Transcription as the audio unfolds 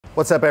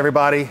What's up,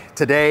 everybody?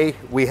 Today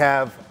we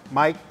have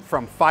Mike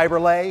from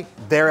Fiberlay.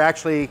 They're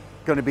actually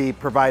going to be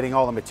providing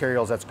all the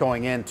materials that's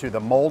going into the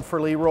mold for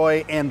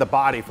Leroy and the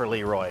body for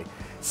Leroy.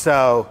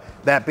 So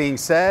that being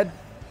said,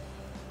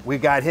 we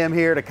got him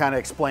here to kind of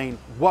explain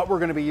what we're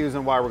going to be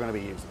using, why we're going to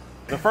be using.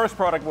 The first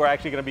product we're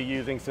actually going to be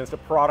using, since the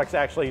product's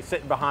actually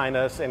sitting behind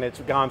us and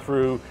it's gone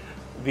through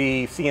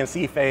the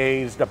CNC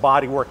phase, the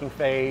body working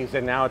phase,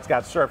 and now it's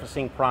got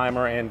surfacing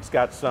primer and it's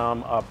got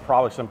some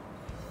probably some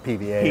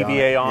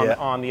PVA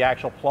on the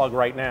actual plug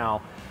right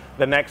now.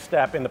 The next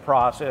step in the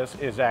process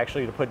is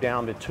actually to put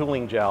down the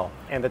tooling gel.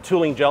 And the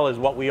tooling gel is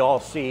what we all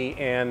see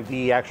in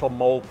the actual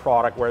mold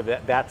product, where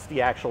that's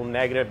the actual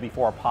negative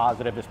before a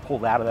positive is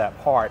pulled out of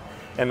that part.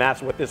 And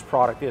that's what this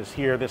product is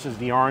here. This is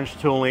the orange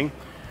tooling.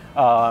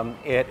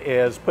 It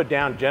is put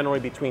down generally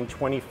between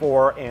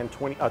 22 and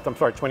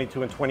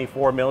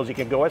 24 mils. You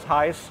can go as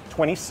high as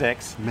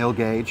 26. Mil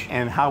gauge.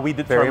 And how we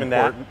determine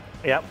that,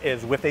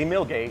 is with a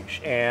mil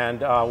gauge.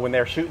 And when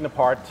they're shooting the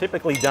part,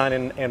 typically done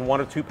in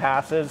 1 or 2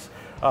 passes.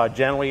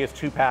 Generally it's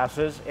 2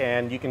 passes,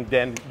 and you can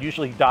then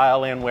usually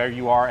dial in where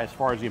you are as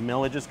far as your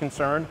millage is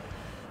concerned.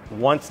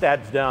 Once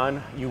that's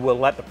done, you will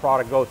let the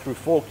product go through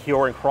full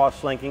cure and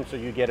cross-linking, so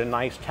you get a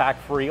nice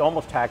tack-free,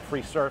 almost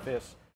tack-free surface.